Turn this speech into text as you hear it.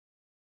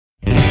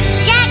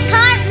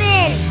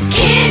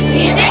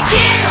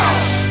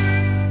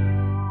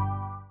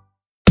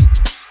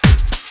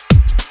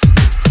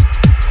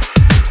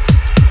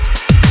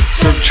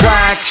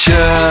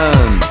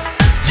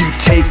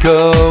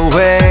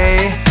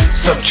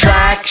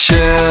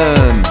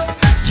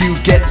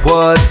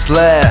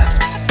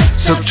left.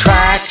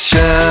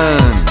 Subtraction,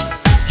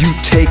 you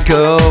take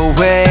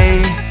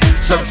away.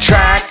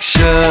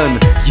 Subtraction,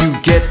 you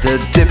get the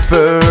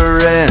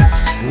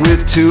difference.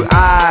 With 2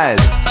 eyes,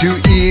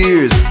 2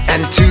 ears,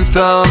 and 2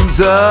 thumbs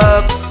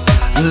up,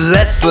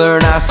 let's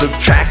learn our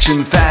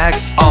subtraction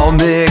facts all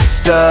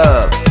mixed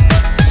up.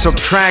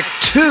 Subtract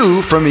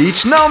 2 from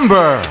each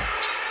number.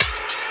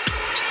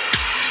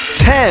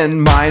 10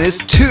 minus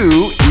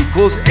 2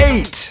 equals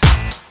 8.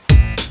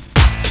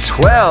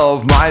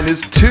 12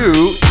 minus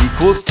 2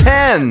 equals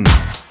 10.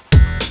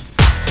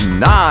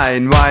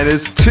 9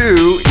 minus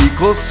 2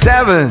 equals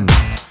 7.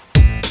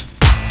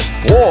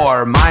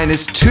 4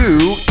 minus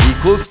 2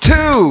 equals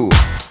 2.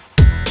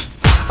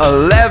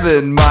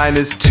 11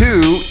 minus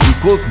 2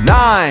 equals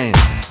 9.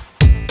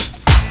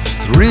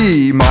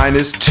 3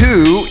 minus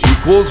 2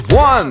 equals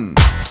 1.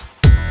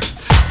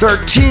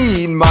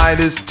 13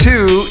 minus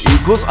 2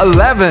 equals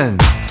 11.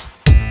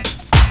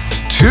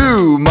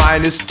 2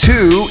 minus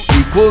 2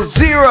 equals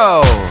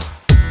 0.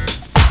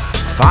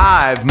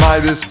 5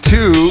 minus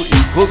 2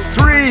 equals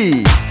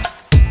 3.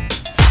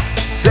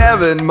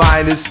 7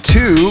 minus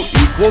 2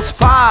 equals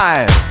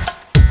 5.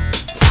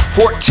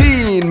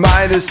 14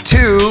 minus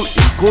 2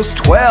 equals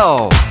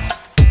 12.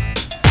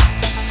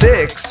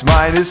 6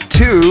 minus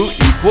 2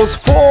 equals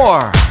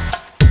 4.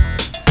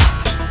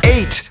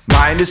 8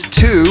 minus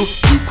 2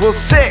 equals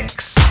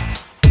 6.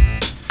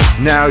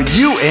 Now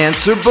you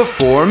answer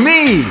before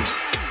me.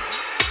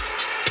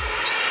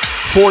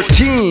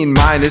 14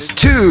 minus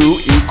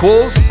 2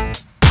 equals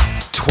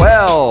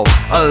 12.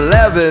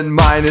 11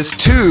 minus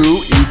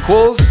 2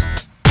 equals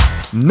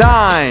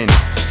 9.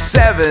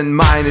 7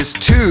 minus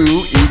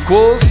 2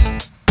 equals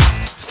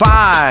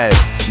 5.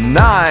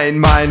 9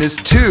 minus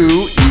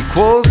 2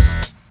 equals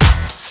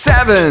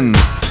 7.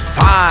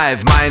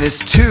 5 minus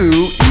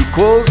 2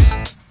 equals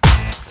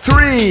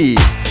 3.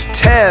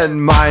 10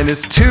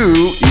 minus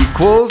 2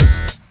 equals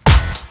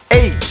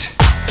 8.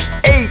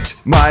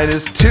 8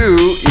 minus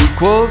 2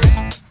 equals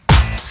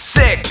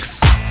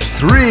 6.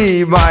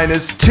 3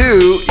 minus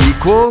 2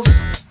 equals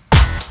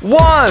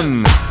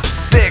 1.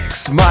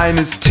 6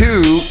 minus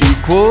 2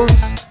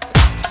 equals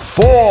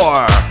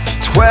 4.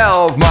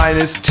 12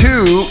 minus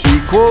 2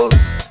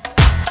 equals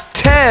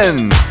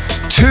 10.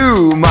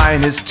 2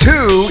 minus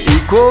 2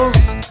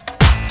 equals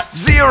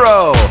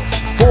 0.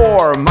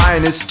 4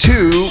 minus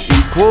 2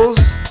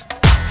 equals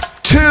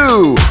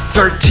 2.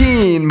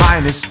 13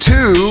 minus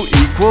 2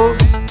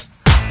 equals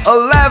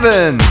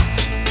 11.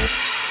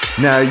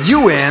 Now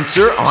you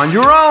answer on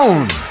your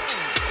own.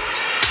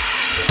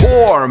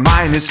 4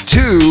 minus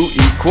 2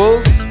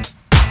 equals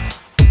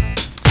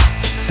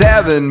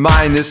 7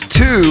 minus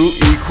 2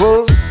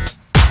 equals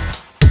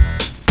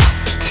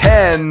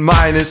 10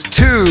 minus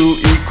 2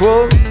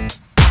 equals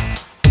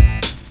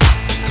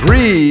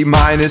 3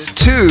 minus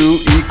 2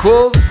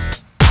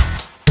 equals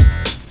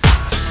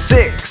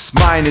 6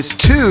 minus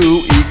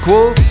 2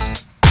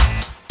 equals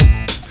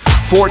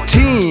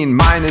 14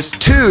 minus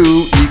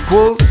 2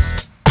 equals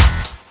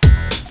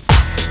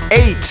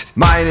 8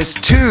 minus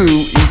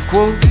 2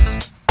 equals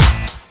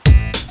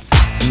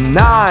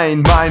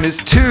 9 minus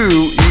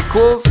 2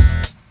 equals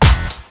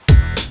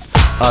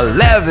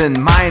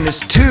 11 minus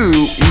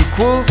 2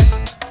 equals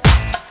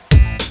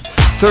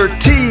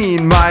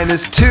 13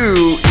 minus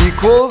 2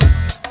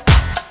 equals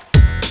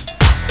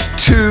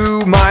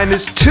 2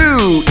 minus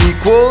 2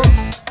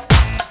 equals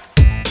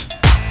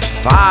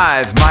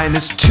 5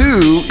 minus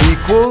 2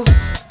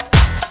 equals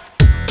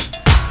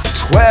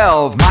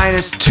 12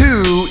 minus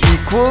 2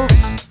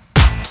 equals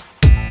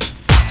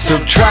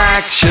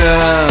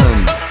subtraction.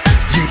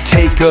 You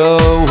take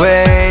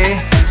away.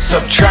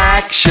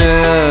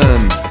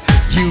 Subtraction.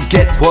 You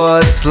get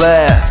what's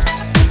left.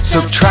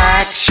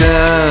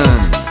 Subtraction.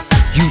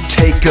 You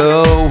take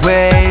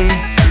away.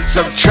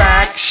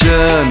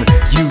 Subtraction.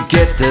 You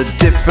get the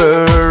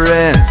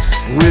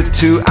difference. With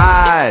 2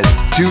 eyes,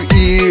 2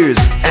 ears,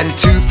 and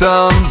 2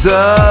 thumbs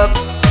up,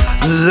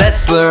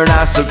 let's learn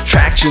our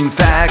subtraction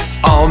facts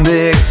all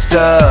mixed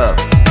up.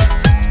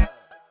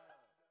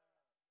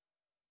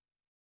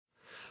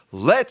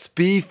 Let's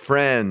be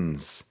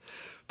friends.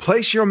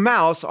 Place your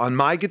mouse on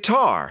my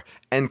guitar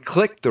and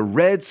click the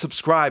red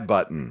subscribe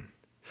button.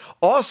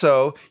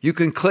 Also, you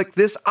can click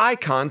this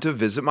icon to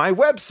visit my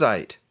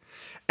website.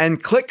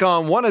 And click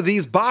on one of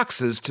these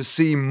boxes to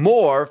see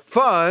more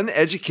fun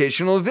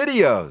educational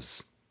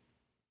videos.